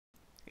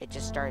It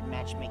just started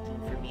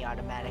matchmaking for me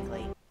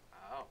automatically.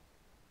 Oh.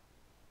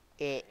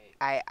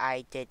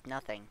 I did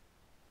nothing.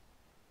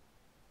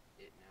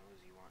 It knows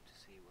you want to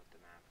see what the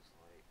map is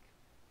like.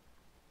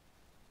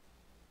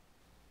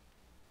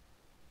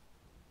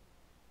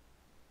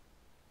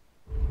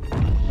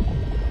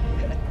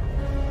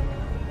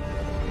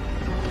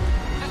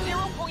 The 0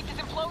 point is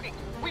imploding.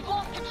 We've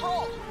lost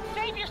control.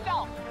 Save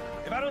yourself.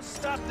 If I don't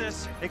stop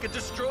this, it could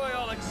destroy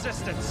all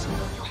existence.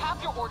 You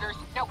have your orders.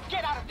 Now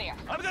get out of there.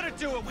 I'm gonna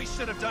do what we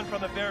should have done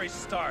from the very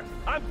start.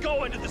 I'm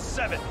going to the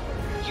 7th.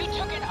 You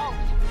took an oath.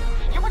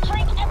 You're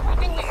betraying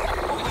everything we stood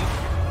for you.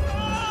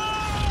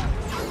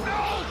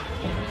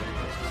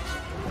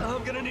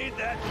 I'm gonna need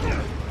that.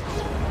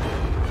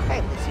 Hey,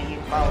 at least you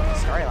can follow the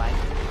storyline.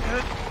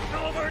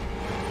 Over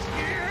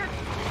here.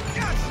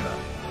 Gotcha.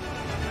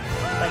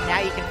 But now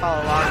you can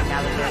follow along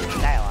now that there's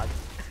some dialogue.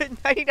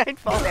 99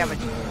 fall damage.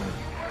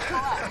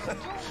 Correct. Do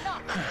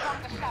not from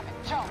the 7.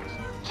 Jones.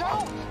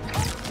 Jones!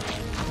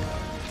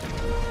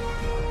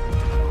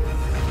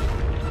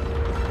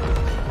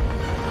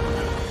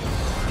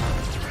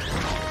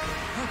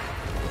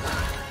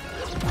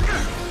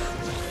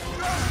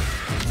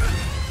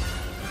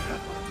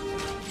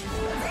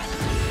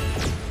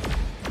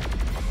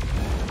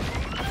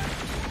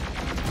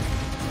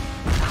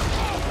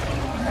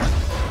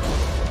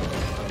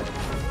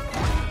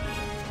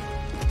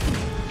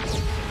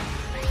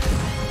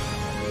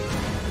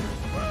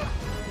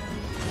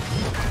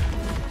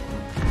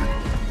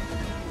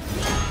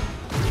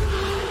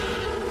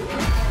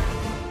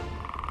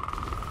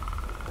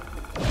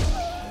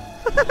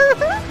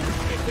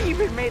 He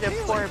even made a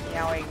poor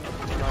meowing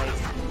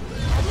noise.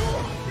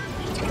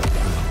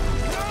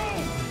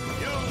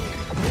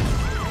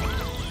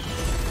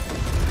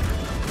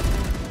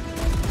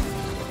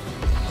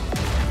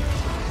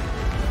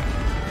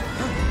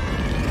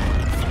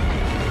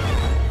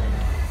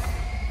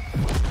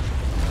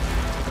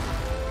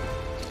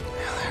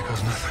 There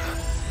goes nothing.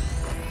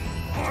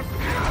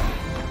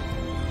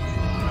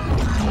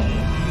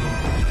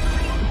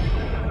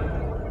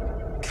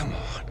 Come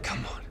on,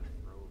 come on.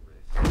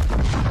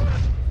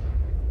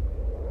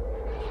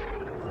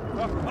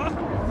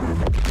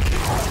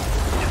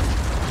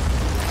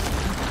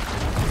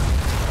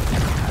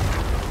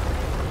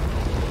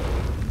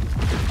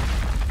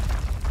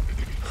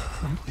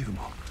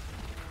 Unbelievable.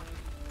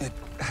 It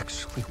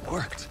actually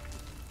worked.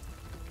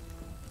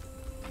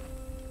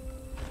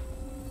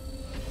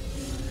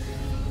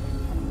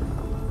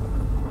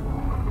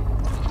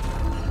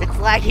 It's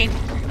lagging.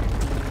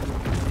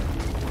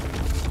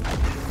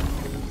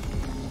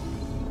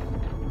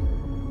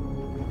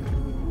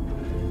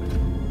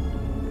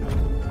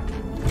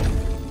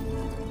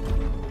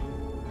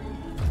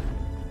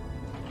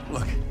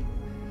 Look,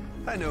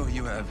 I know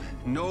you have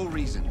no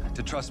reason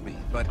to trust me,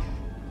 but...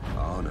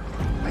 Oh, no.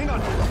 Hang on!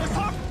 Let's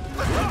talk!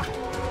 Let's talk!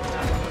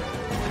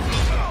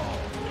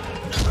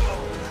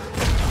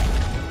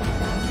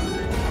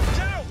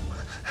 Geno!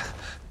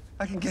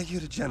 I can get you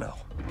to Geno.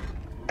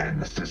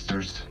 And the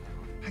sisters?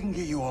 I can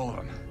get you all of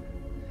them.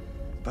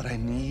 But I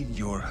need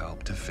your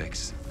help to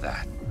fix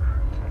that.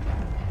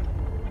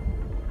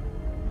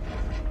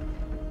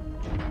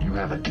 You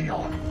have a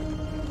deal.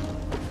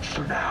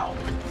 For now.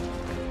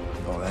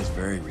 Oh, that's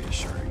very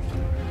reassuring.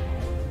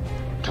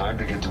 Time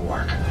to get to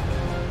work.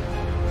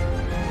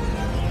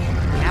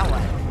 Now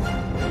what?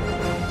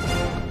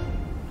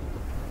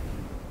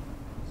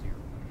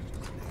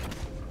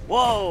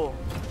 Whoa!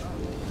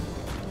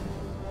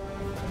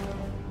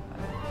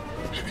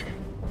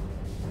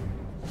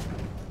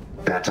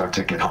 That's our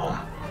ticket home.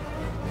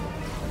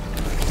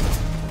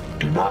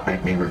 Do not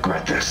make me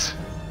regret this.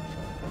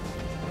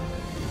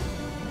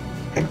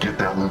 And get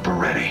that looper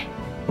ready.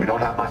 We don't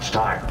have much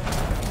time.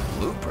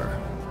 Looper?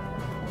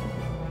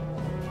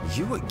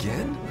 You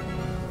again?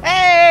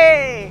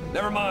 Hey!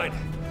 Never mind.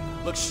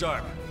 Look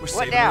sharp. We're What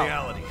saving now?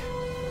 reality.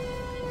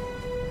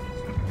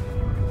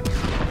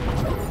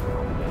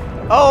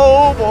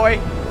 Oh boy!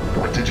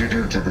 What did you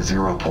do to the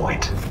 0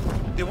 point?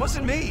 It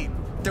wasn't me.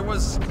 There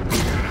was...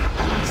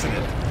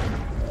 accident.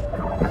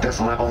 With this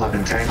level of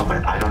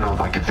entanglement, I don't know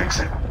if I can fix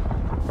it.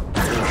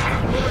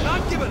 We're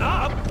not giving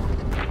up.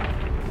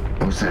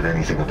 Who said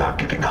anything about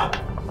giving up?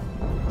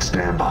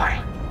 Stand by.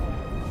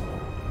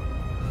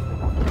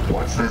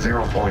 Once the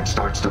 0 point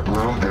starts to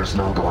bloom, there's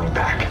no going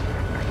back.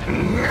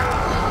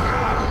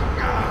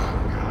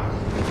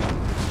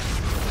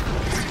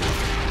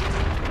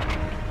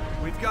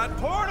 We've got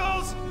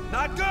portals.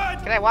 Not good.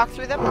 Can I walk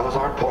through them? Those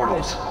aren't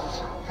portals.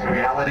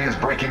 Reality is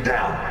breaking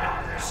down.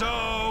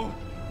 So,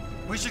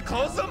 we should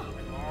close them?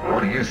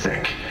 What do you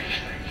think?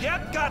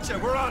 Yep, gotcha.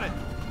 We're on it.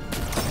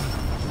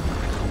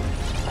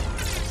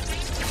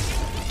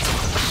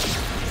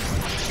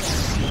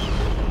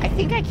 I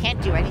think I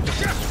can't do anything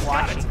just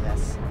watching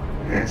this.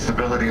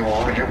 Instability will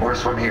only get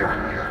worse from here.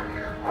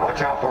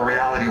 Watch out for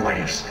reality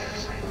waves.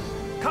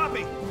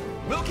 Copy.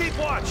 We'll keep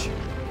watch.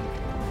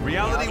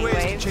 Reality Reality waves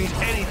can waves? change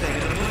anything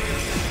in a blink.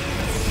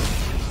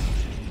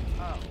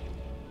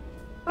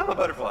 I'm a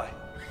butterfly.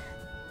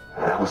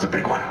 That was a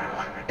big one.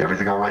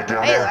 Everything all right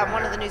down Hey, there? I'm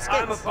one of the new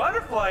I'm a skins.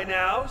 butterfly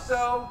now,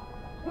 so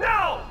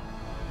no.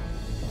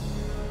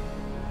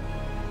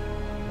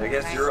 I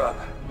guess Nice. you're up.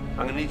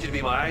 I'm gonna need you to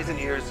be my eyes and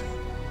ears,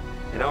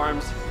 and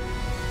arms,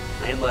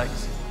 and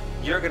legs.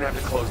 You're gonna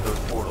have to close those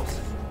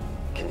portals.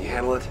 Can you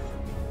handle it?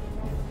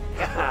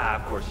 Haha,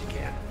 of course you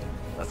can.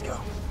 Let's go.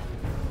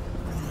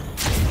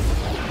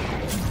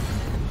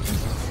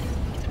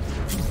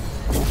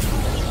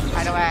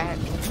 How do I...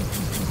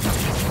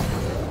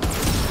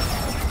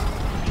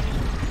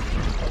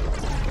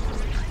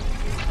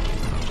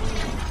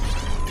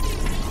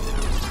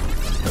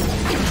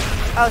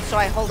 Oh, so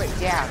I hold it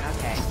down.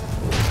 Okay.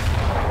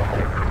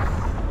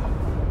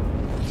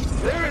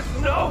 There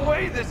is no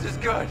way this is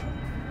good,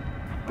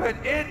 but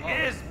it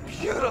is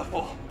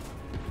beautiful.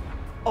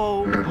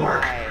 Oh Good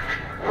work. my.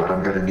 But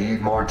I'm gonna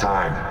need more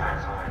time.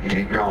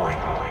 Keep going.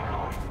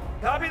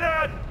 Copy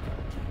that.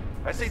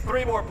 I see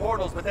 3 more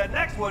portals, but that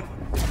next one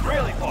is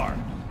really far.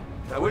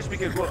 I wish we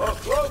could. Whoa,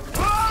 whoa,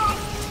 whoa!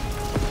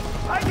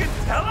 I can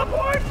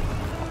teleport?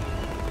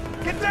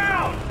 Get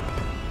down!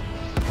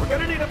 We're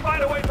gonna need to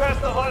find a way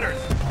past the hunters.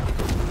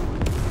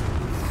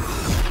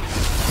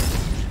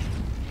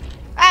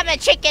 I'm a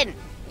chicken.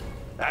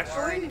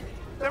 Actually,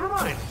 never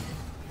mind.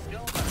 You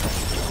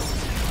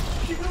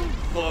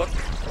look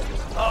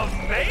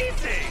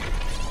amazing!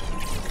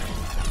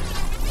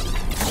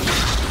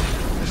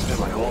 I've spent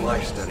my whole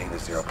life studying the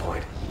 0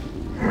 point.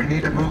 We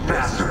need to move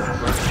faster.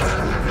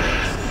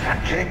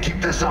 I can't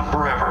keep this up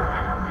forever.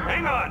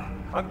 Hang on!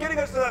 I'm getting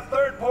us to that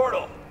 3rd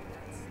portal.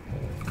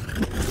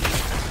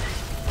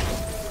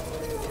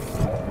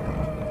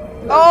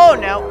 Oh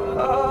no.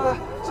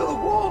 So the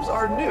wolves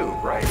are new,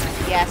 right?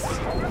 Yes.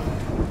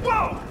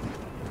 Whoa!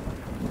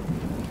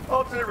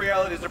 Alternate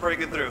realities are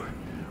breaking through.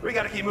 We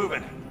gotta keep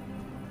moving.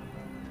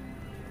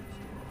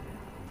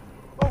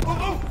 Oh, oh,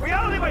 oh!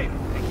 Reality wave!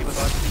 Keep us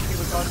on, keep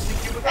us on,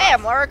 keep us on. Hey,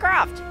 I'm Lara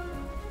Croft.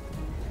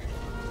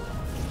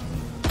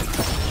 I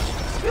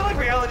feel like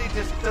reality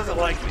just doesn't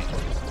like me.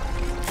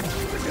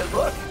 Because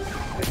look,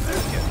 it's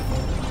this kid.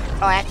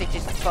 Oh, I have to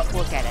just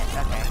look at it.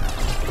 Okay.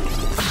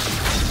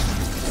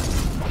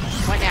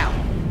 What now?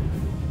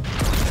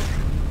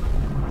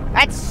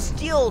 That's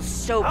still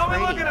so How are we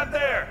pretty. looking up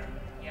there?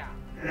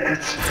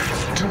 It's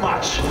too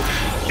much.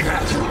 You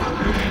have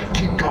to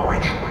keep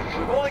going.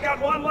 We've only got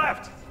 1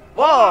 left.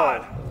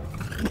 Whoa!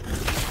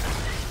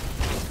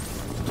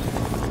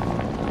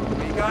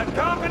 We got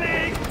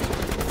company!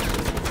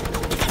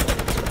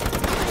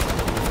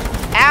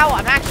 Ow,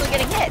 I'm actually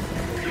getting hit.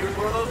 Here's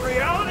one of those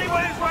reality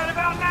waves right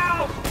about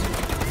now!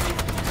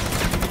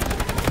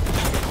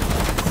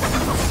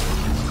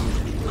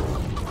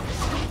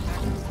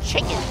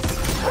 Chickens.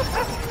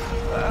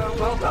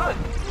 Well done.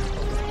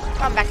 Oh,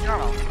 I'm back to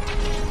normal.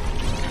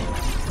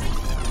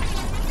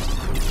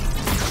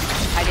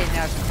 I didn't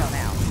notice until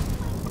now.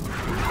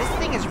 This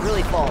thing is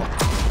really full.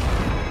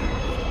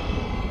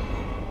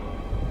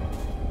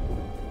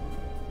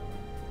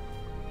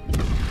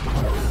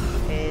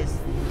 Is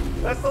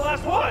That's the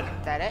last one!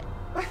 that it?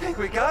 I think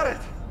we got it.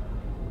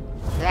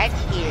 That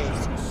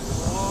is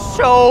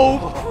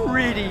so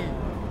pretty.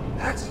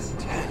 That's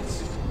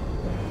intense.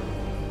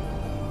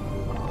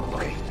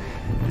 Okay,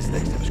 this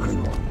next step is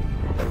critical.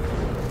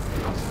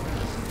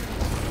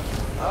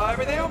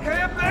 Everything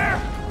okay up there?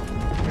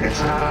 It's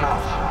not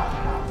enough.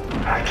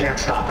 I can't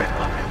stop it.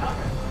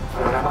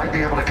 But I might be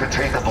able to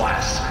contain the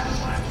blast.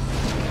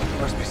 You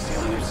must be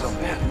sealing yourself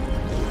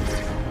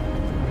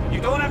in.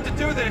 You don't have to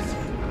do this.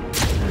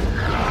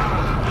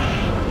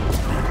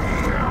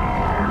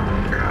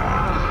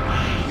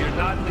 You're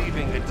not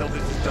leaving until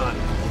this is done.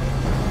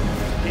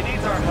 He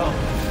needs our help.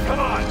 Come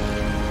on!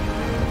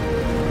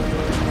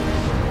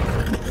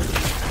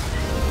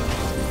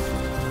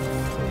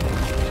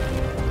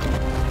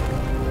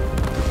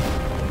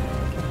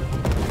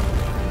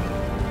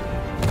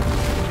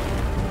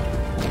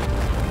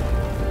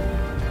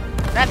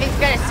 Nothing's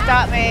gonna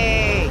stop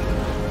me.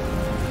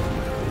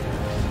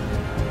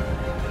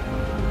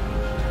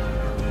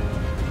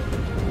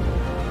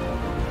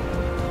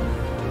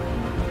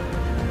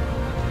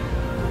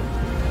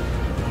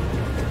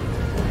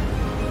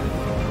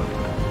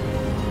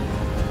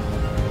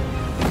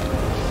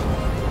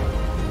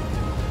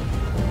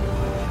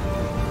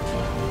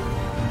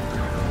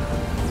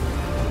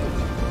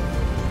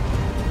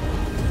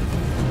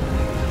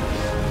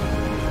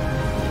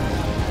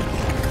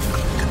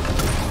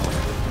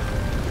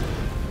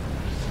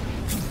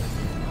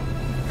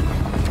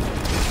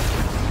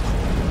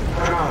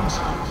 Jones,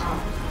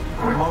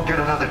 we won't get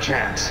another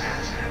chance.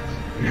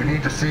 You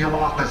need to seal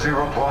off the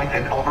 0 point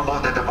and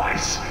overload the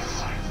device.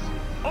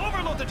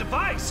 Overload the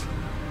device!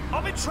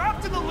 I'll be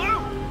trapped in the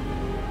loop!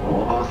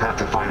 We'll both have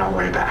to find our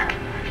way back.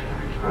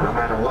 No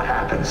matter what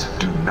happens,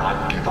 do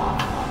not give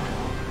up.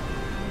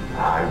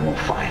 I will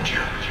find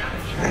you,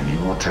 and you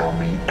will tell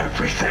me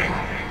everything.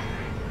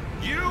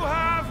 You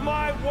have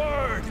my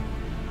word!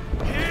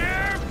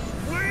 Here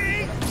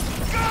we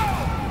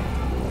go!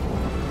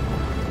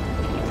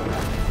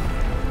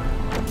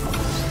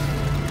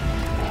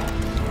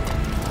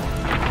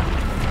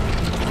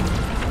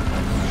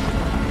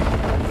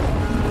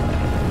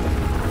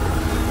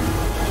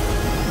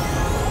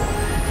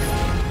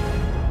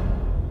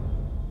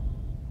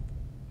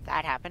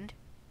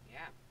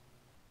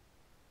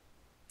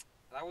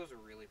 was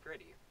really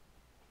pretty.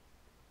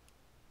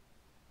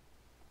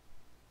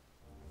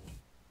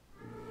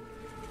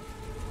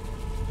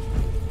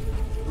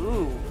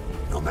 Ooh.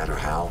 No matter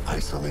how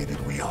isolated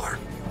we are,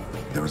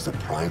 there is a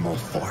primal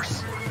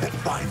force that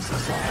binds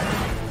us all.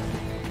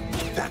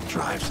 That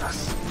drives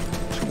us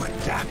to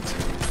adapt.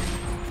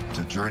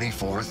 To journey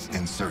forth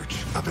in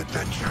search of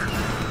adventure.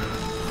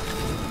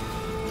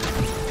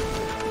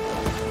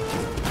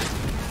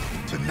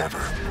 To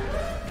never,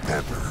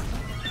 ever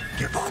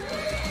give up.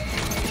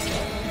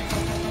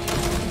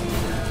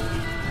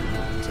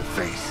 To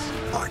face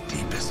our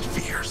deepest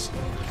fears,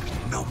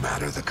 no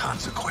matter the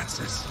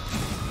consequences.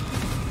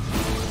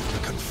 To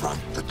confront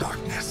the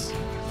darkness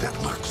that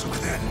lurks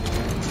within.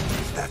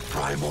 That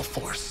primal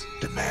force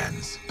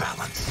demands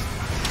balance.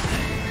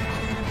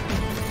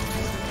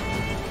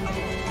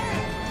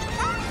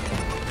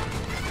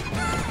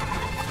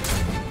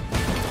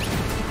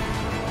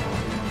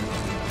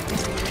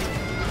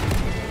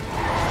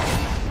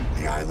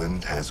 The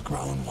island has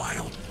grown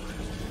wild,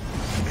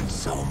 and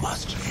so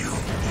must you.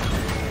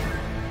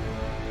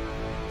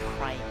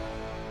 Primal.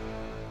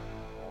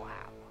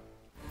 Wow.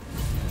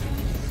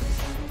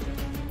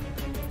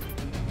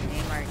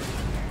 Name our team.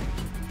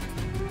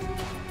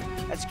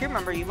 As a crew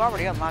member, you've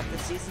already unlocked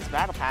this season's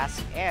battle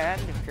pass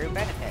and crew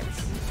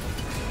benefits.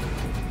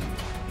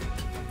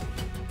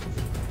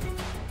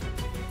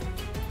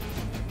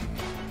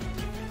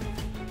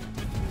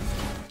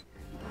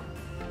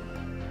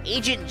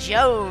 Agent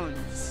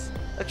Jones!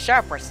 Look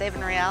sharp, we're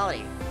saving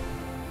reality.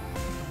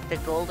 The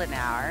golden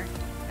hour.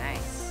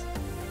 Nice.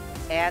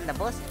 And the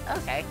ballistic.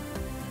 Okay.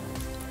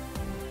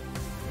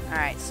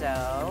 Alright,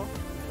 so.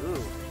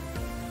 Ooh.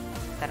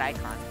 That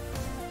icon.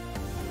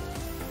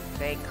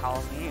 They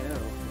call me. Ooh.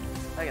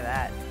 Look at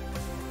that.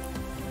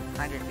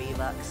 100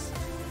 V-Bucks.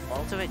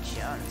 Ultimate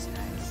Jones.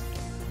 Nice.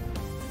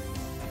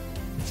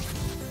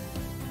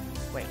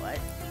 Wait, what?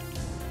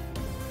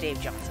 Dave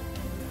Johnson.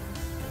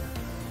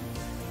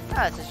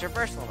 Oh, it's just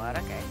reversal mode,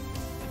 okay.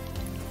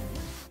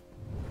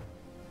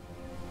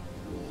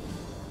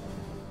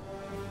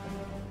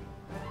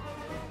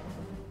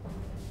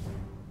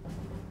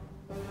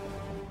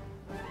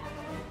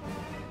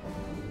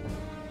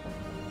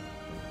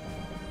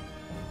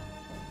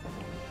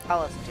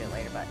 I'll listen to it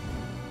later, but...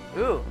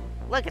 Ooh,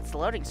 look, it's the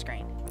loading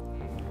screen.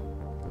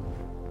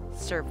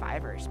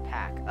 Survivors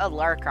pack. Oh,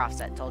 Lara Croft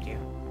set, told you.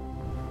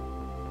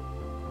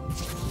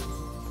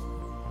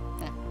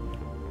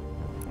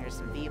 There's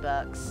some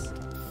V-Bucks.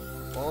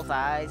 Both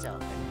eyes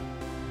open.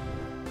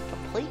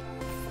 Complete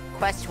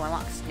quest to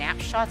unlock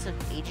snapshots of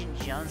Agent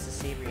Jones to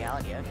save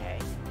reality. Okay.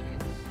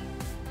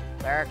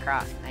 Lara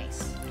Croft,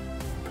 nice.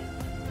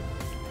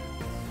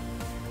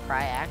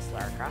 Cry Axe,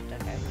 Lara Croft,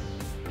 okay.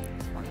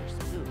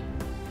 Ooh.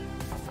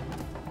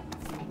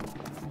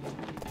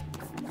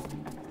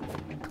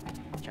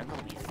 Jungle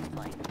music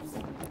playing.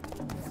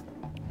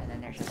 And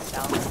then there's a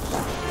salvage.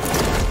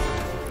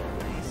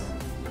 Nice.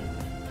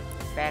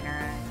 Banner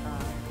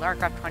icon. Lara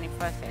Croft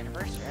 25th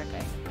anniversary,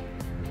 okay.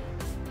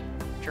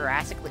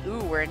 Jurassic.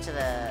 Ooh, we're into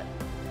the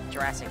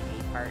Jurassic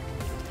part.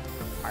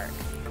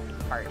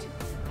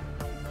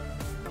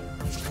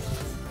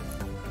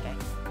 Okay.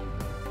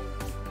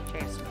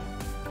 Cheers.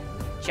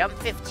 Jump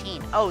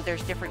 15. Oh,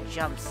 there's different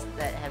jumps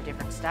that have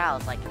different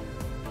styles. Like,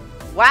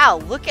 wow,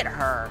 look at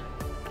her.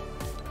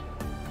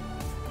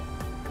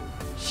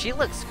 She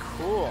looks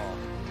cool.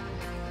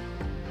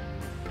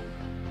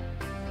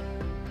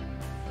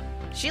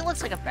 She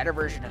looks like a better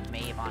version of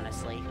Maeve,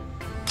 honestly.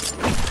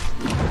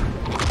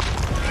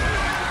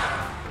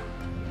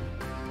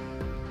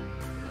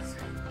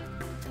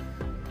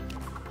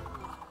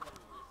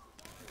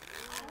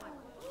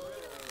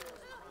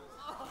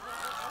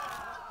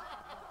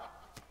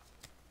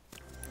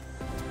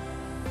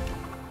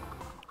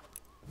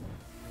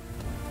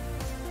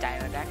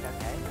 Dino deck,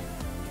 okay.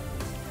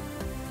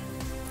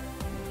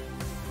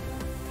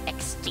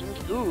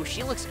 Extinct. Ooh,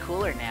 she looks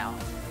cooler now.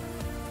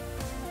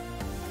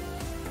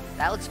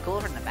 That looks cooler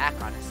from the back,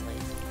 honestly.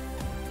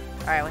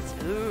 Alright, what's...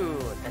 Ooh,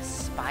 the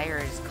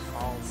Spire's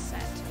Call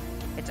set.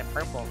 It's a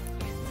purple.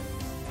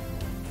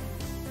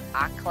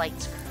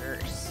 Acolyte's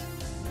Curse.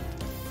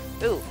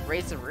 Ooh,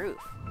 raise the roof.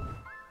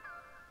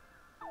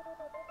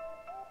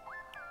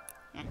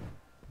 Yeah.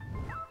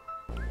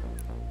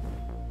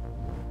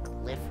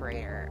 Glyph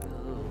Raider.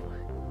 Ooh.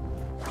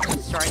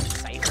 Destroying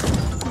Cypher.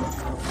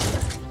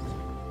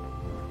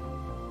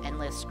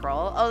 Endless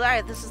Scroll. Oh,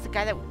 alright, this is the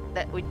guy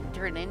that we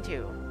turned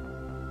into.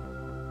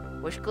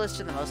 Which goes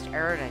to the most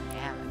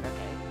aerodynamic.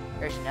 Okay.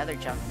 There's another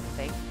jump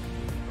thing.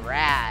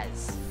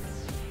 Raz.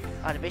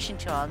 On a mission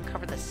to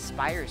uncover the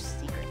Spire's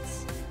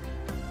secrets.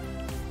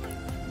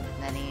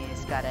 And then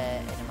he's got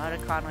an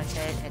emoticon with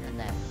it, and then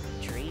the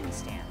Dream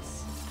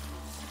Stance.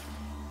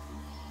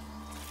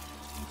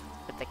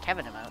 With the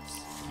Kevin emotes.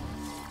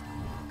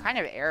 Kind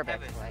of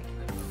Arabic-like.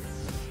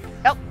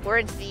 Oh, we're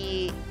into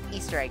the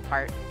Easter egg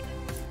part.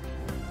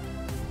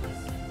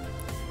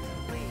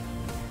 Wait.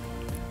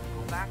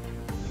 Go back.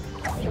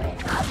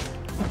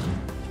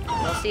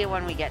 We'll see it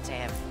when we get to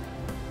him.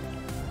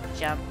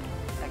 Jump.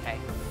 Okay.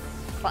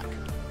 Fuck.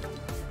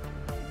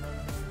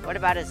 What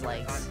about his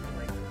legs?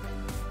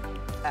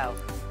 Oh.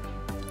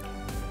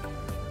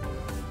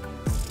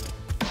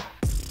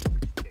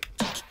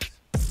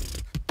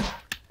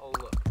 Oh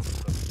look.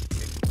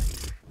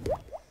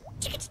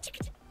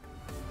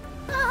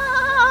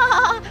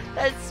 Ah,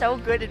 that's so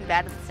good and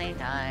bad at the same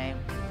time.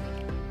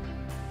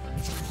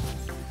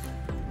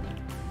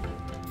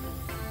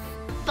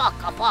 Fuck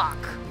a buck.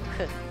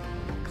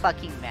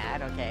 Clucking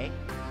mad, okay.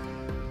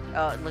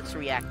 Oh, it looks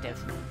reactive.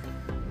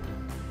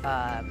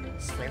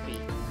 Slurpee.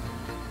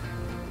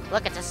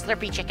 Look, it's a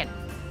Slurpee chicken.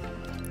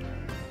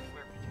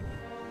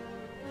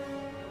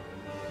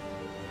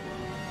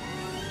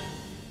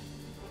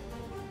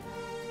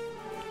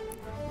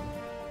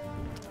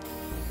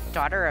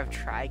 Daughter of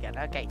Trigun.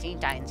 Okay, Teen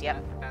Titans,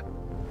 yep.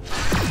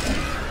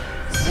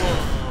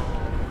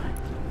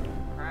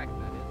 Crack,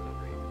 that is the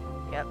dream.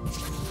 Yep.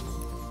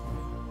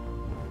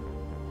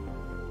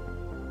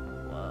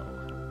 Whoa.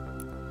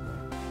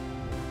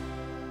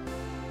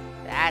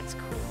 That's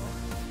cool.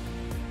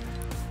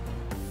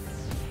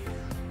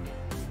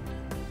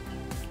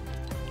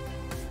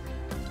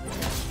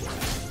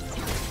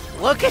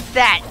 Look at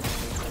that!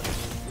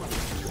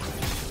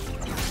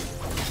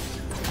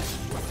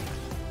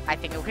 I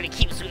think I'm gonna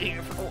keep swimming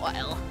here for a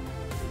while.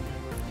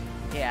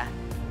 Yeah.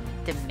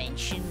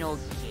 Dimensional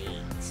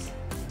gates.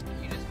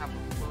 You just have a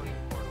floating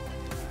portal.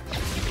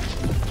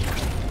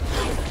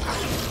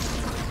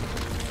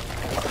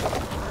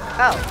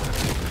 Oh.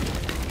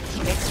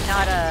 It's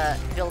not a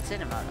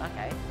built-in emote.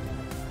 Okay.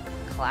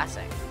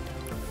 Classic.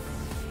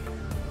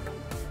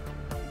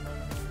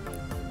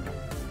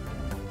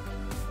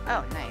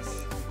 Oh,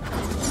 nice.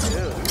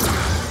 Ooh.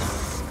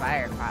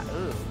 Spire pot.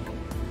 Ooh.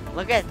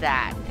 Look at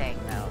that thing,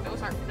 though.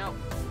 Those are no.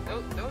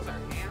 Those are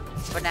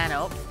hands. Banana.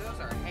 Oh. Those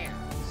are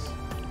hands.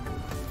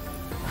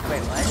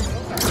 Wait, what?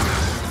 Those are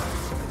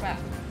fat.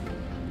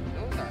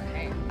 Those are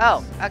hands.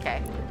 Oh,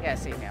 okay. Yeah,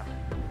 see now.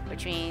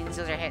 Which means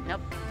those are hands.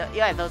 Nope.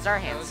 Yeah, those are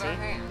hands. Those are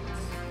See? hands.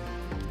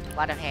 A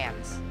lot of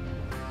hands.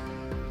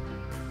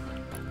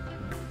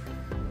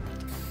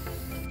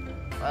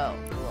 Whoa,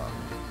 cool.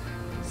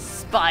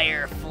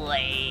 Spire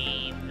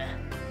Flame.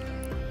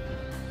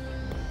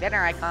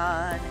 Banner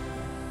icon.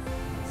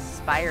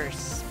 Spire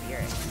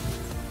Spirit.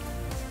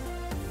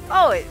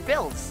 Oh, it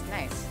builds.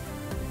 Nice.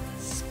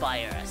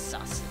 Spire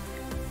Assassin.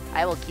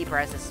 I will keep her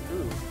as a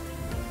ooh.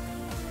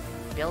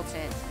 Built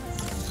in.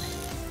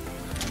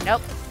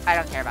 Nope. I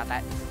don't care about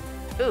that.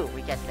 Ooh,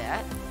 we get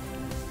that.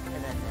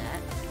 And then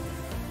that.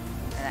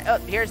 And that. Oh,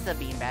 here's the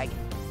beanbag.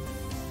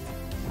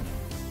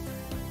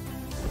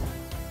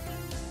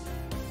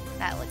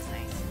 That looks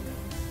nice.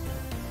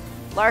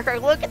 Larker,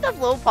 look at the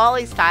low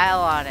poly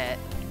style on it.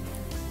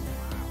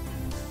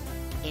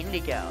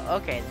 Indigo.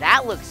 Okay,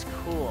 that looks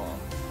cool.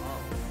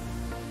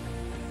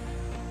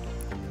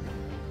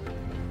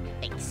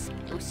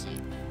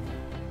 Explosive.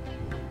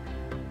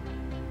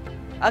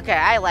 Okay,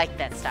 I like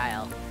that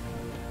style.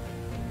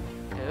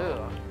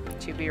 Ooh.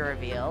 To be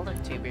revealed.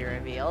 To be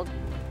revealed.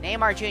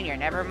 Neymar Jr.,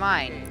 never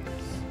mind.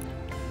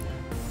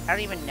 I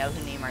don't even know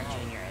who Neymar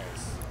Jr.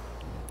 is.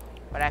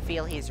 But I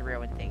feel he's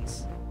ruined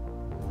things.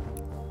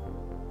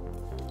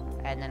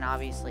 And then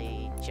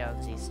obviously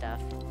Jonesy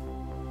stuff.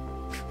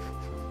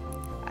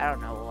 I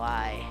don't know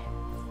why.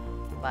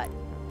 But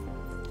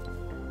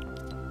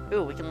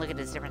ooh, we can look at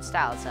his different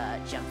styles.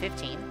 Jump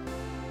 15.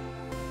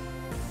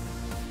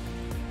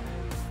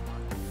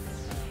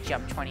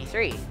 Jump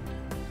 23.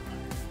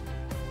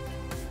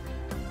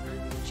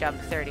 Jump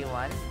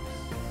 31.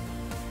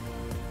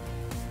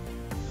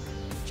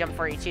 Jump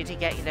 42 to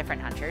get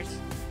different hunters.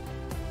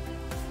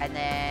 And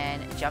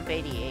then jump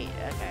 88.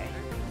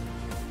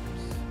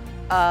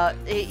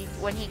 Okay.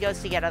 When he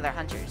goes to get other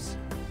hunters.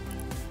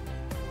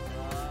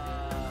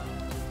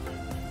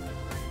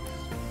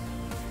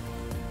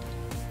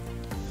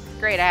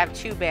 Great, I have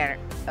two banner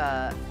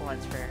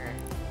ones for her.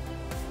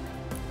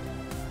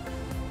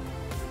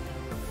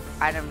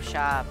 Item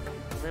shop,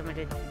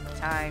 limited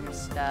time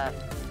stuff.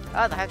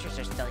 Oh, the hunters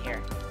are still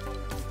here.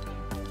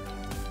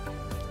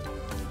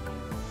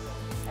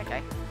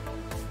 Okay.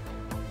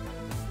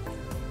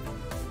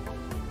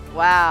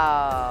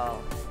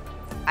 Wow.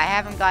 I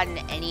haven't gotten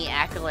any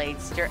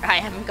accolades. I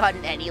haven't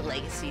gotten any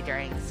legacy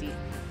during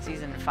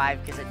season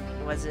 5 because it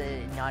was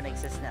a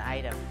non-existent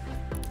item.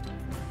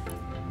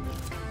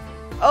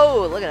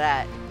 Oh, look at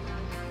that.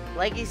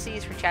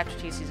 Legacies for Chapter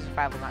 2, Season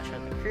 5 will not show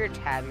in the career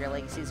tab. Your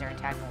legacies are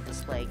intact and will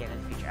display again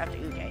in the future. After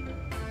okay.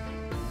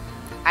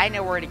 I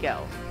know where to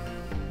go.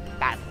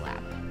 Battle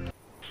Lab.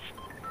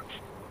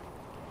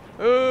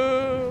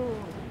 Ooh.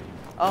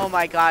 Oh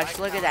my gosh,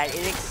 look at that.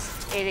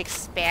 It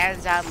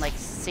expands out in like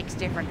 6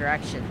 different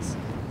directions.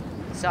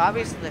 So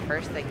obviously the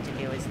first thing to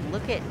do is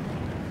look at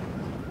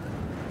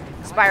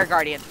Spire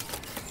Guardian.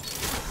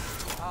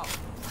 Oh.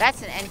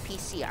 That's an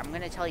NPC. I'm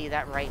gonna tell you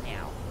that right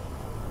now.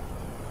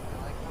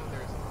 I like how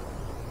there's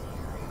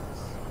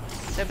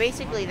areas. So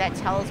basically that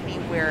tells me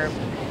where...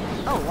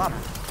 Oh, llama.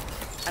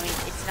 I mean,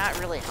 it's not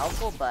really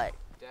helpful, but...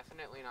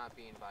 Definitely not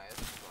being biased.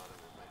 Bottom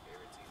of my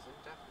favorite season.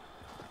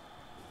 Definitely.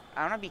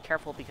 I want to be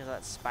careful because of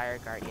that Spire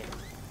Guardian.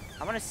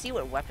 I want to see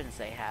what weapons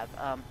they have.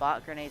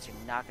 Bot grenades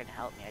are not going to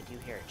help me. I do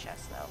hear a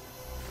chest, though.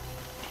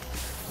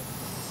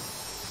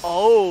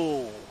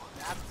 Oh!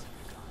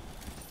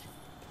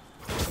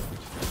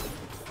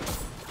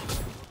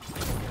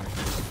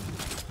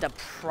 The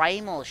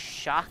Primal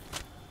shotgun.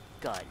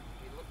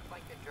 It looks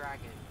like a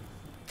dragon.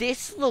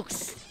 This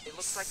looks It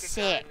looks like a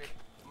sick. gun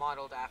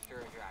modeled after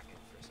a dragon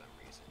for some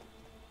reason.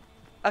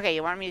 Okay,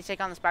 you want me to take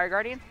on the Spire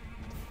Guardian?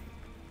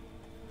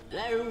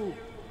 Hello.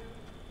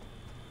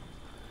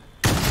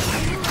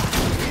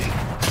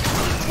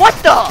 What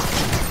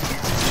the?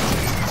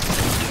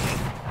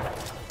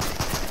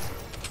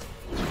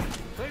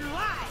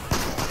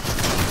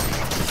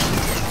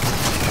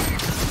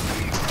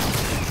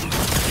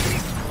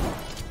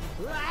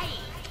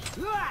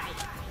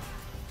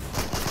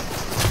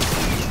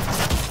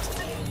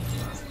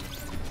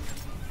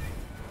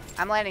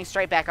 I'm landing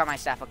straight back on my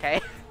stuff,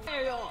 okay?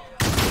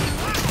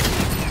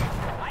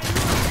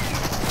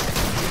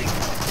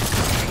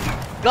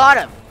 Got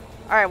him!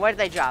 Alright, what did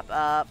they drop?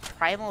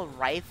 Primal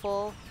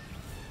rifle?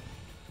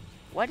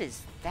 What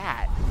is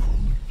that?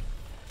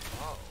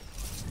 Oh.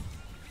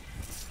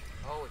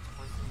 Oh, it's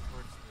pointing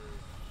towards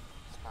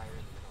the spire in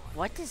the middle.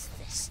 What does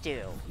this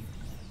do?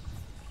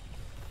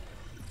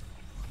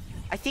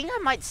 I think I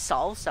might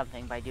solve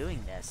something by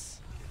doing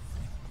this.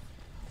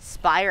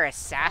 Spire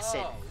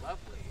Assassin. Oh,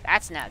 lovely.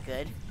 That's not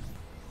good.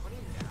 Put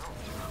him down.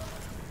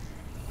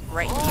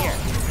 Right here.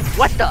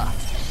 What the?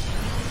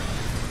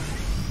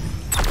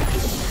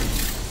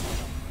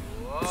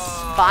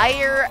 Whoa.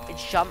 Spire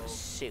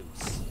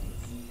jumpsuits.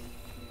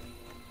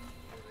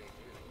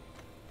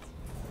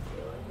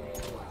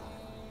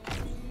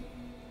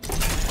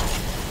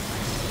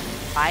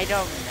 I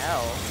don't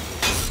know.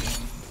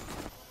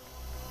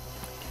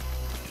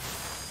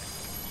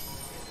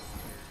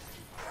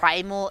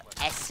 Primal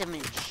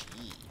SMG.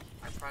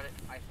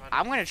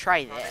 I'm gonna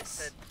try thought it this.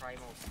 said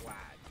Primal flag.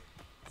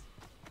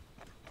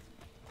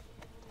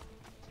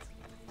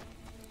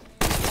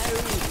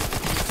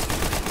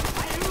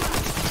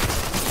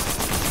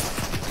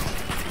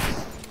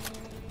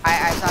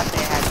 I thought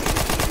they had.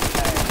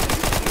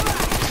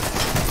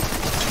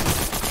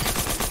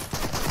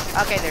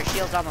 Okay, their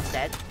shield's almost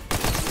dead.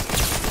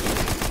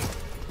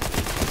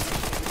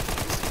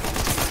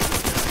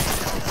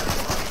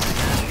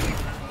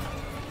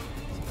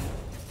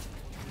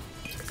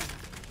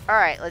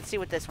 Alright, let's see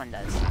what this one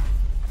does.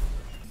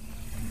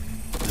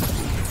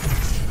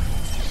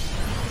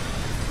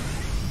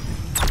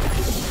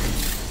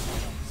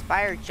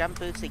 Spire jump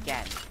boots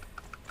again.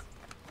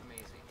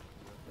 Amazing.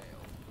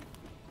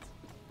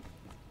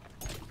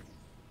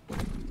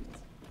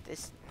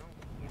 This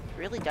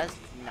really does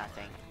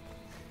nothing.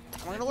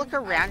 I'm gonna look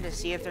around to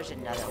see if there's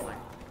another one.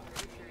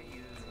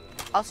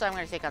 Also, I'm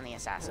gonna take on the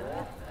assassin.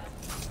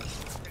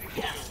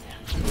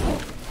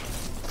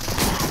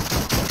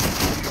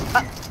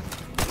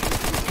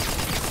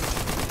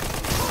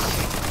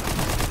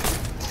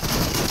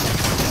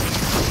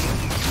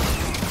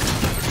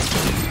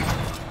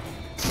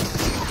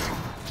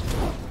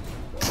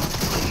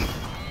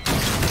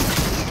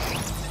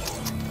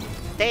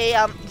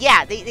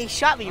 They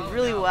shot me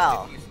really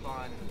well.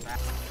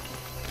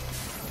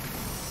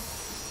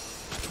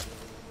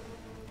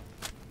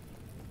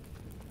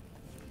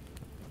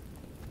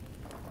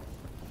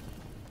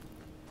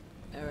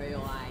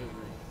 Aerial ivory.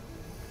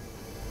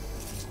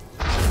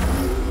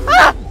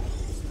 Ah!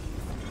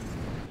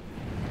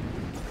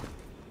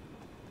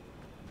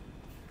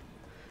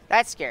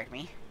 That scared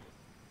me.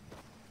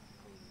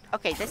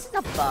 Okay, this is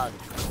a bug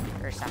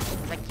or something,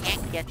 because I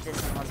can't get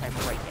this unless I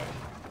break it.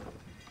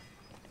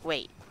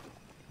 Wait.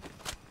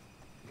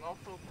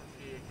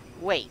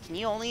 Wait, can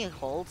you only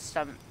hold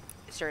some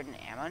certain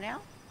ammo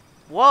now?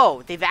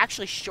 Whoa, they've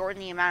actually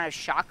shortened the amount of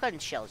shotgun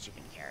shells you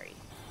can carry.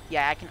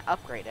 Yeah, I can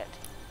upgrade it.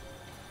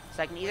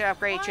 So I can either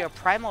upgrade it to a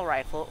primal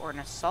rifle or an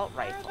assault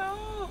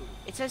rifle.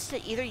 It says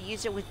to either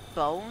use it with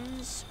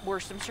bones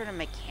or some sort of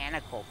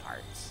mechanical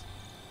parts.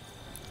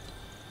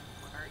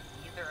 Or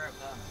either of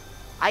them.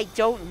 I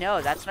don't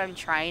know, that's what I'm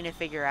trying to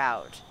figure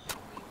out.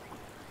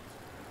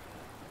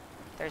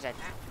 There's a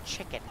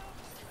chicken.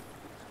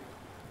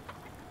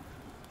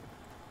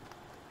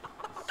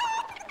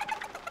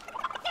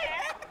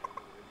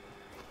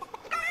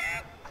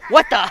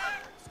 What the?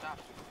 Stop.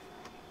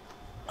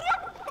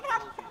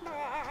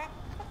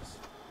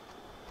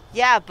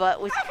 Yeah, but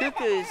with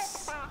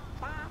cuckoos...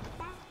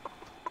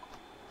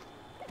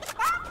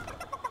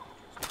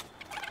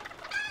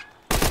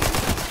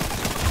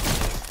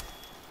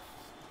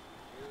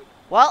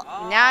 Well,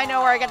 now I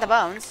know where I get the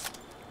bones.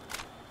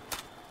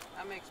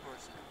 That makes more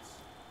sense.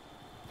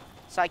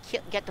 So I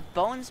get the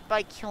bones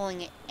by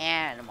killing an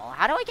animal.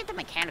 How do I get the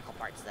mechanical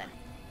parts then?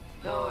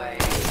 No way.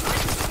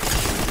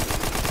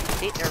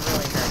 See, they're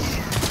really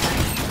hurting.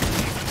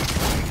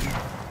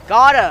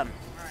 Got him!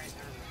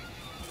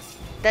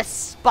 The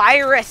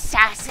Spire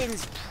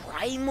Assassin's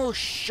Primal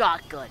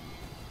Shotgun.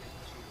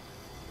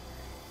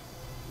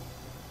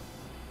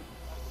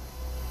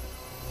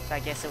 So I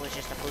guess it was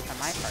just a fluke on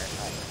my part,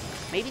 but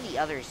maybe the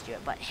others do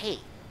it, but hey,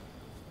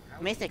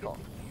 mythical.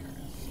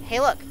 Hey,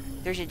 look.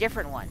 There's a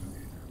different one.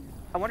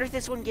 I wonder if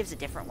this one gives a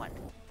different one.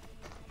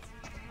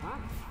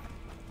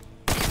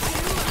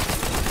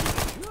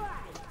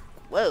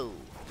 Whoa.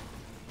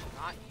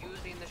 Not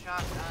using the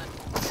shotgun.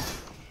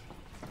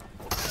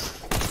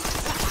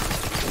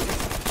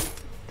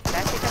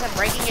 That's because I'm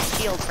breaking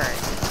its shield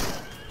first.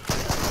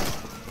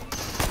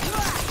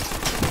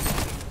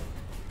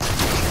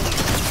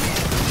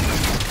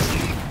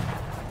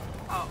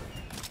 Oh.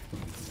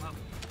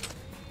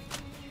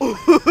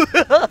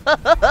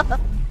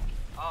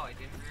 Oh, I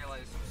didn't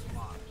realize you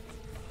swapped.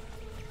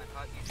 I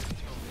thought you just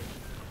killed it.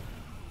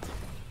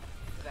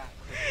 That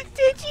quickly.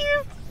 Did you?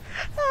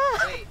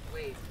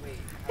 Wait.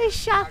 This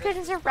shotgun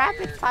is a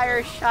rapid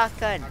fire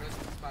shotgun. How does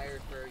Inspire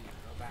throw you?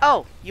 Go back.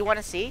 Oh, you want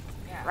to see?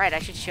 Yeah. Right, I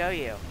should show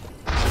you.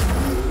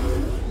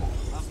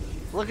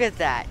 Look at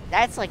that.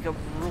 That's like a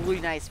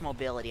really nice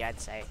mobility, I'd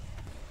say.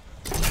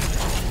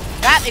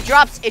 Ah, it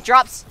drops. It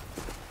drops.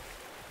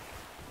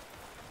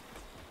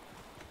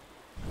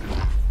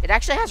 It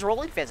actually has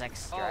rolling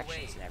physics, Oh,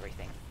 directions, wait. and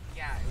everything.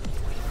 Yeah.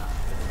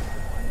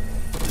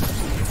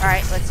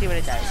 Alright, let's see what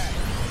it does.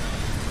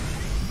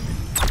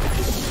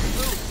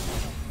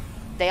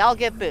 They all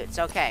get boots,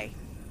 okay.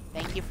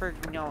 Thank you for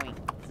knowing.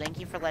 Thank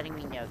you for letting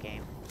me know,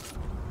 game.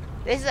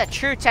 This is a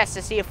true test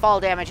to see if fall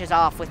damage is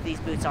off with these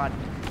boots on.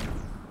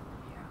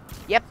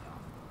 Yep.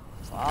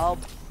 So I'll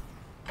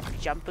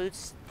jump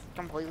boots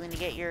completely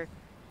negate your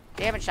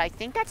damage. I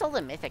think that's all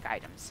the mythic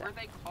items. So. Were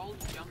they called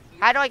jump boots?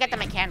 How do I get the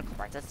mechanical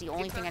parts? That's the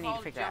only If thing I they're need to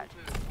called figure out.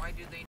 jump boots, why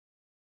do they?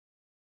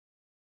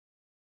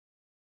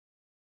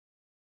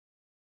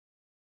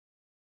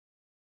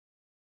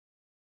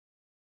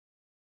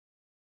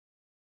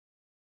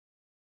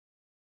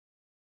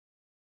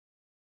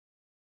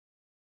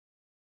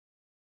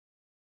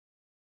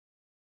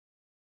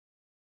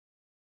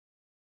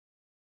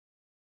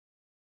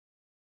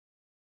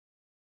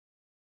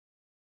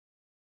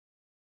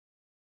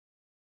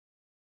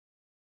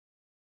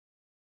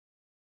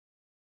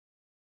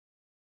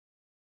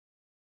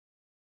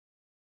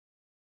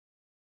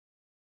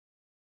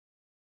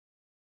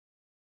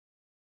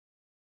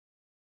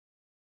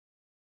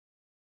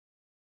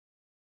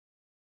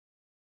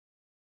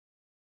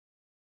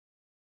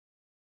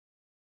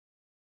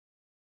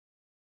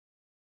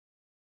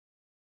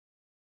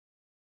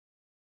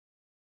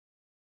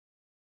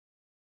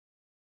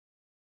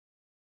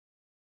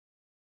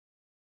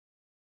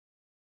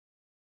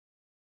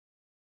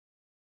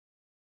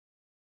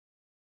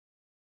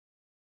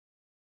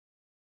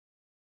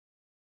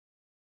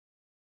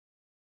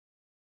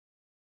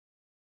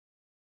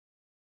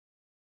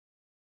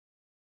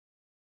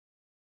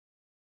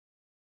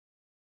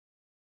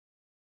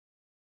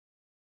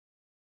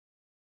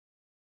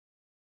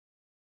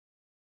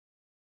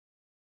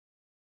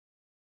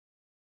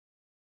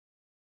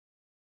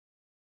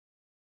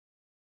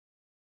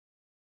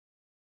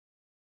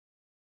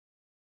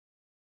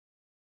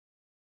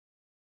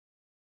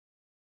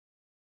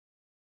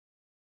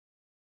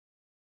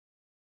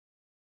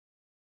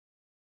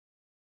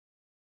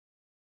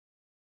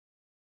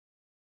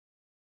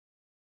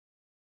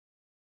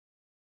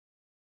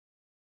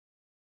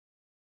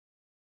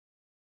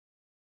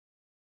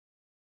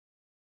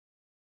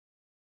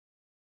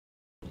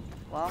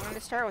 Well, I'm going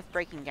to start with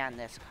breaking down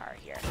this car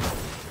here.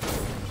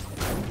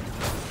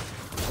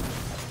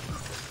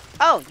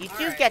 Oh, you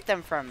do get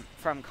them from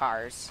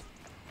cars.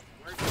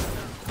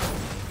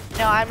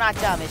 No, I'm not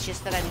dumb. It's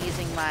just that I'm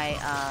using my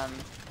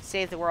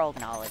save the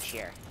world knowledge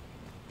here.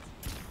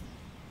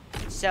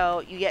 So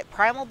you get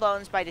primal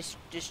bones by just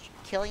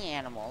killing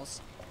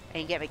animals,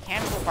 and you get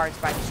mechanical parts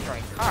by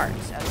destroying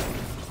cars. Okay.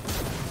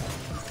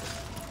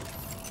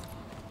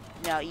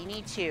 No, you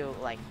need to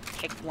like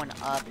pick one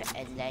up,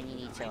 and then you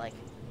need to like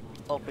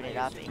open it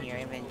up in your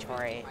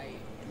inventory,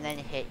 and then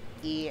hit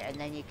E, and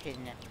then you can.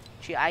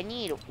 I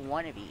need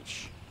one of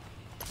each.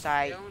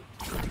 So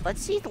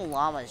let's see if the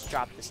llamas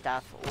drop the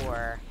stuff,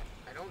 or.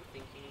 I don't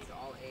think you need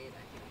all 8.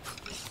 I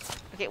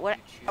think. Okay, what?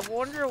 I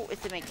wonder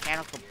if the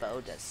mechanical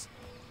bow does.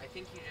 I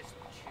think you just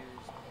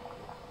choose.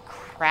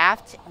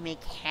 Craft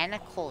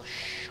mechanical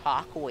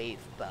shockwave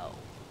bow.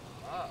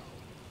 Oh,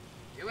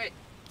 do it.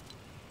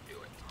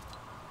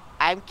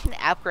 I can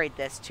upgrade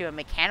this to a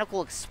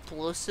mechanical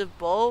explosive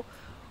bow.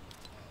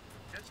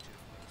 Just to.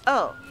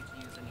 Oh. You don't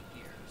need to use any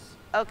gears.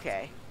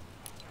 Okay.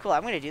 Cool,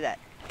 I'm gonna do that.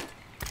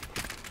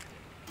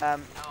 No.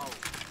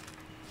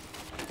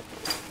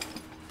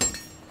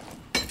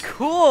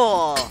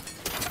 Cool!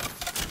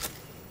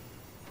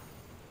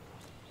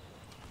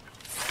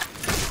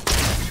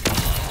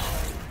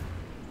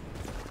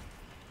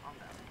 Calm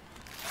down.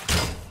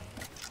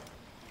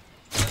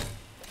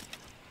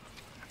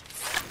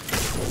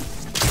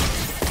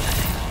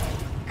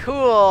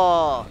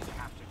 Cool! You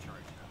have to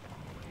charge them.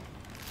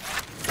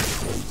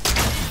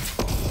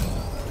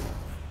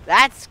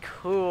 That's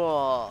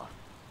cool.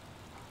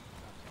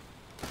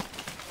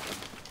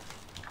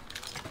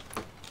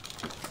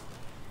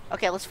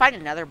 Okay, let's find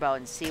another bow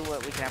and see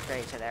what we can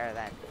upgrade to there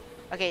then.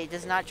 Okay, it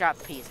does not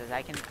drop pieces.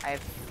 I've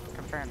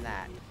confirmed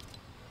that.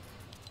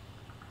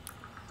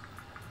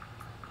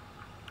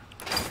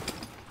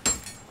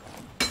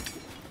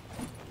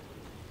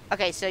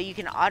 Okay, so you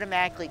can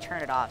automatically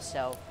turn it off,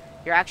 so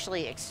you're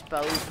actually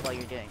exposed while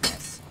you're doing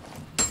this.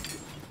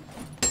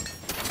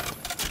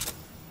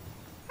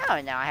 Oh,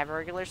 and now I have a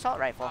regular assault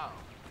rifle. Oh.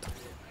 I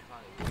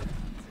thought it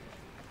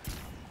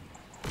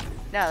was.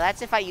 No,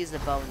 that's if I use the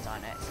bones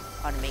on it,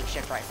 on a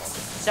makeshift rifle.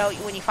 So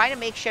when you find a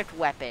makeshift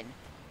weapon,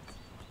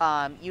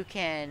 you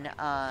can,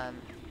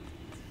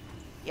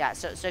 yeah,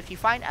 so if you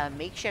find a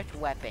makeshift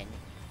weapon,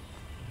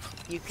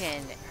 you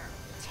can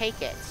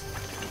take it,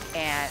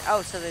 and,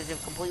 oh, so there's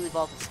completely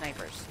vaulted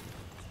snipers.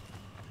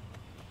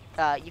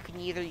 You can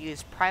either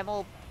use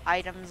primal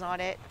items on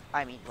it,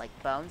 I mean, like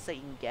bones that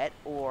you can get,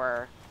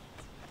 or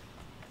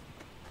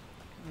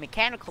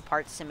mechanical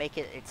parts to make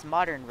it its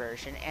modern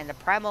version, and the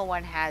primal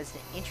one has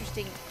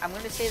interesting, I'm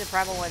going to say the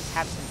primal ones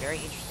have some very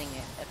interesting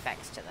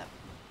effects to them.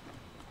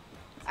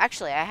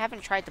 Actually, I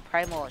haven't tried the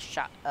primal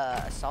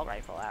assault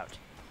rifle out.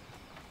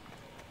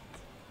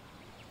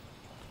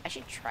 I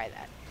should try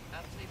that.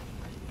 That's a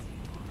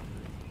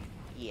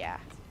Yeah,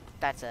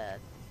 that's a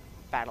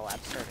Battle Lab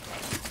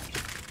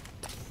certificate.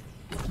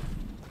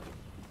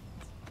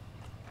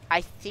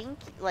 I think,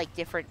 like,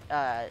 different,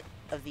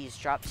 of these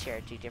drops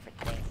here do different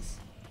things.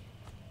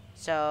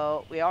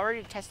 So, we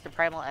already tested the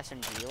Primal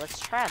SMG. Let's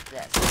try out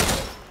this.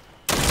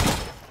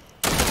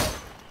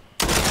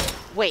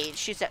 Wait, it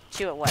shoots at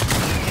 2 at once.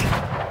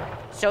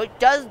 So, it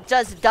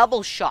does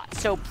double shot.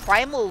 So,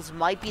 Primals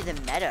might be the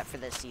meta for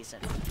this season.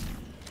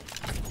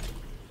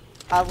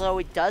 Although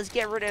it does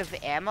get rid of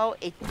ammo,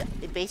 it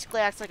basically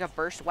acts like a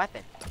burst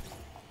weapon.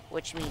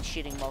 Which means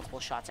shooting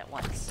multiple shots at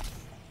once.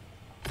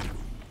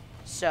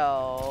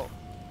 So,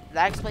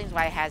 that explains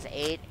why it has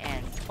 8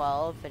 and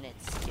 12, and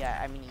it's, yeah,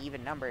 I mean,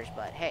 even numbers,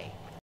 but hey.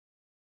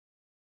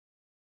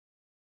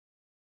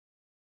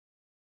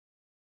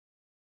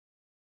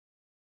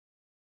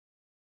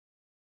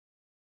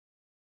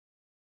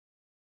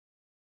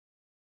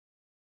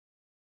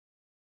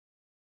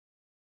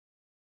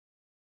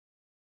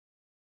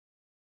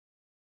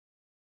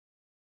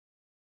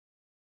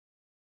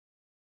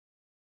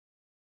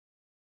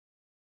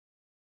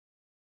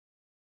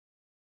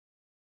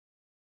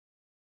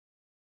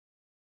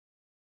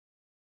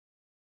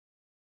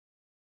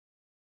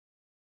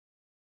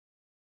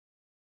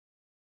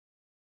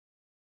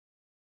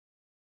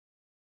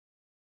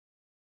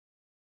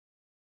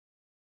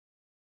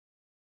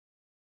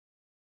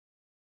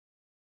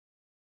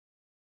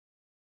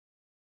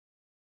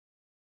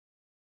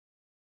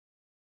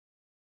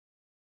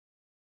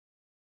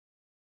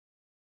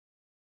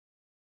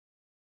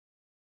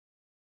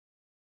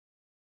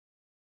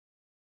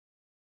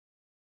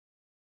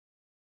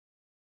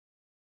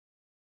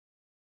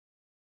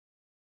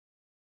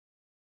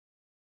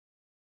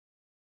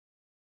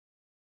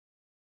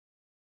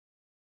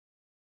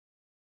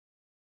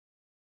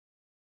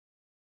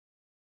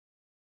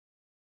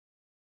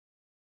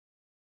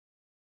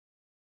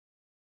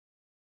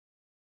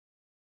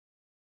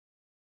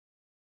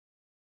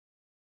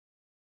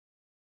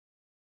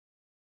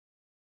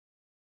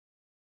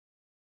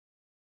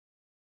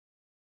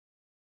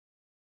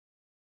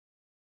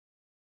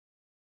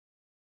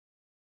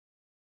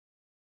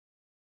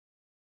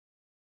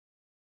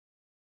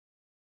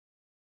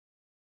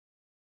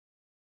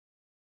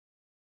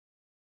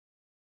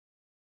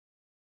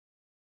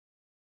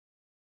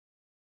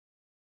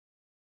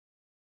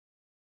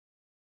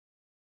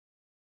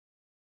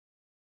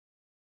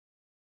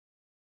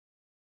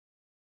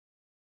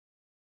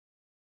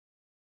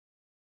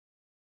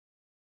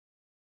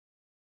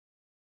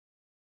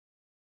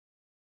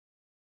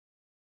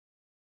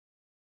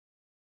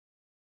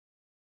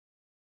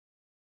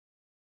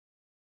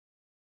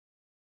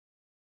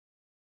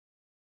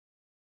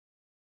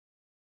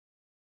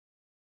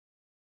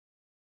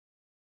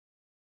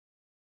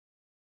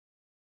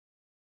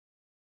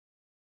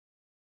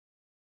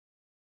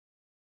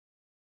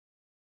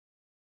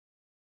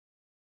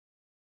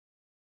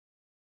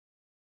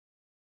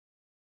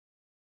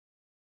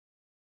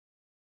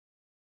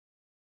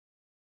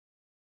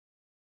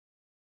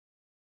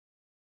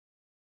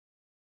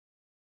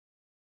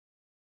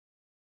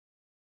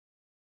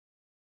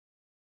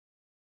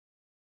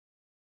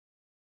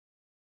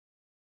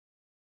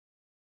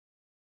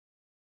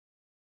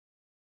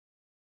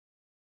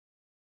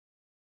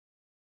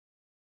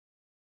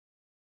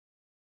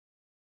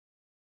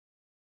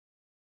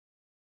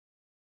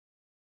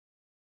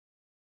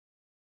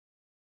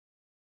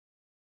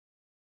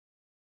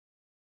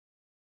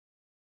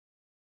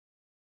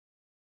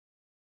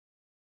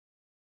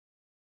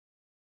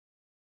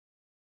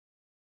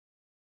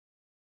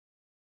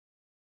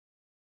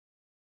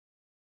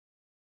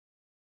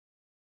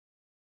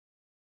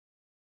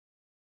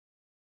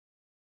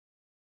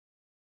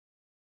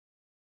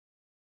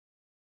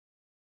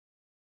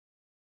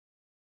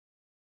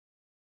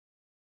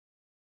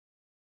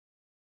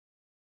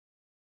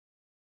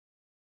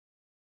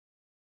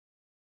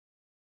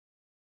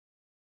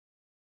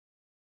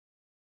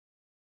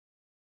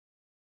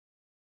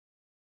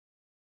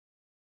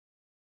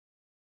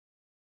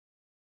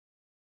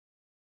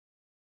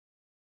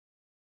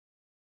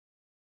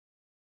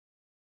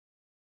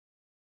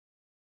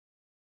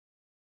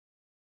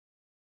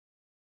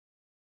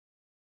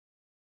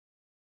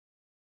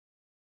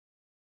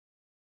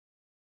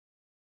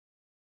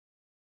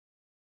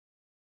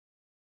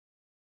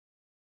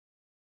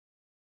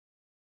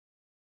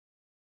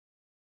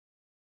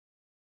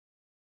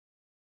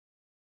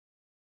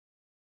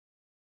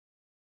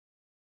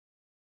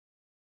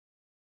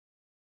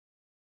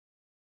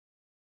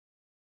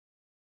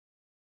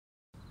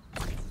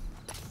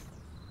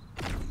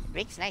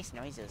 Makes nice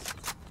noises.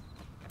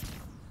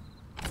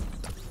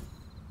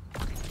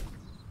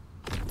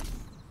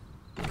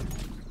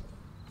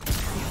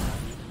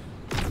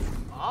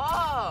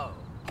 Oh!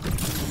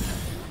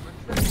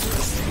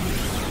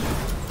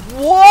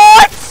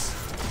 What?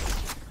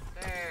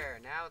 There,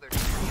 now they're...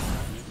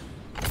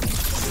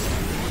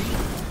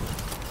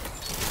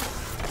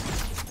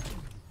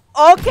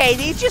 Okay,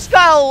 these just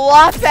got a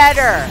lot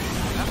better.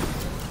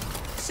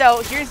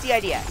 So here's the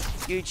idea: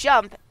 you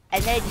jump,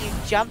 and then you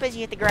jump as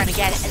you hit the ground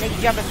again, and then you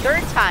jump a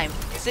third time.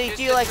 So you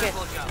do like a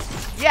jump.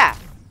 yeah.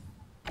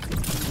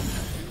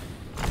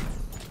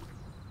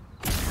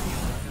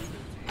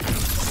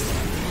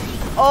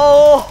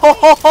 Oh.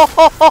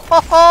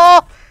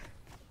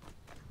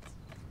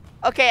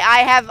 Okay, I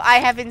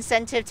have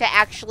incentive to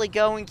actually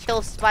go and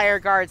kill Spire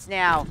guards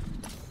now.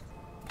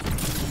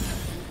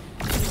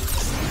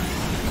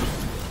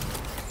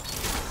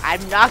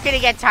 I'm not gonna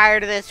get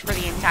tired of this for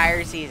the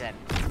entire season.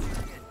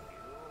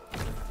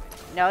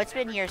 No, it's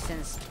been here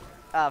since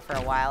for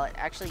a while. It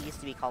actually used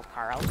to be called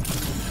Carl.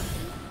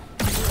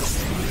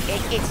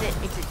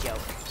 It's a joke.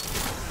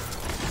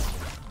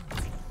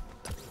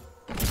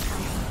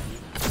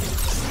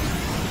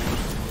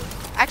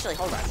 Actually,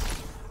 hold on.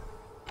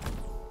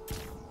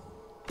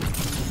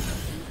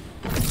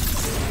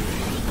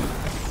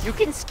 You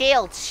can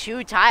scale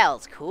 2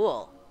 tiles.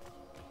 Cool.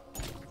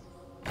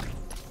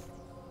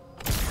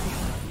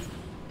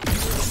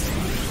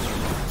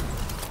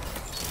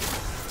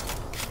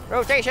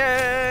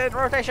 Rotation!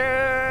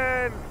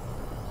 Rotation!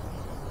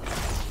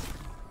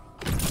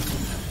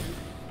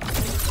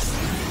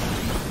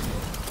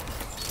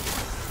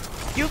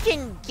 You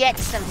can get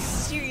some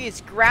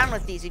serious ground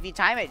with these if you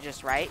time it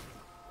just right.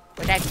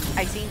 Which I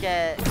seem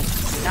to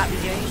not be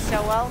doing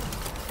so well.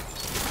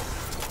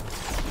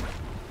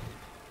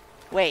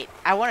 Wait,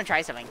 I want to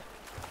try something.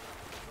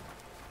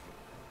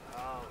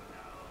 Oh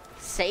no.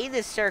 Say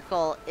this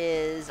circle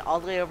is all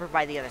the way over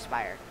by the other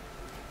spire.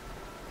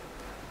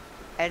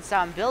 And so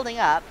I'm building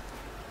up.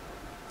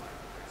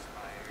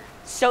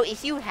 So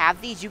if you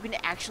have these, you can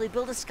actually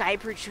build a sky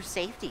bridge for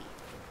safety.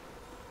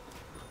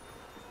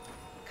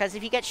 Because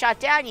if you get shot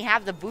down, you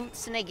have the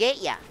boots to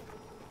negate ya.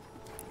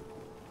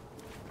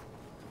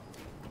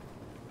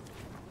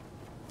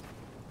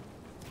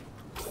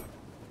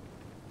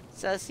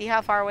 So see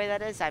how far away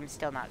that is? I'm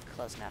still not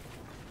close enough.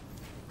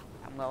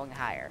 I'm going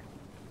higher.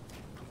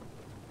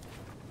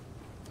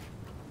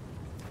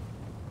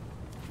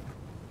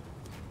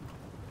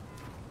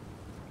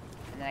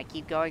 And then I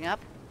keep going up.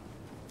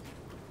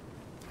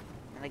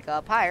 And I go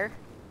up higher.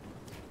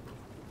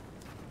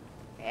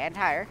 And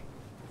higher.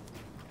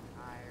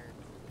 Higher.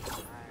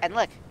 And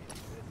look.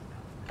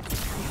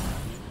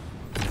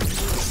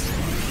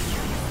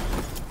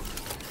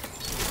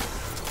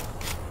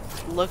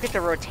 Look at the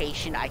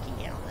rotation I can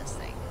get on this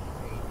thing.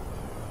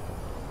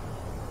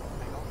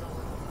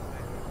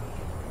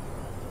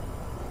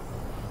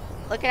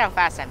 Look at how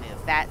fast I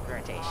move. That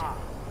rotation.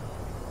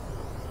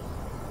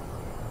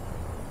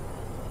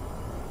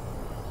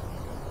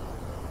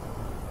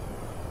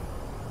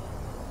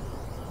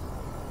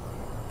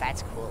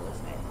 That's cool,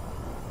 isn't it?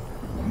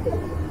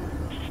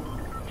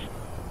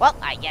 Well,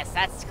 I guess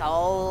that's a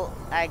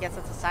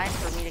sign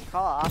for me to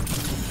call off.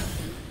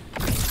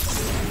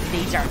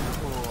 These are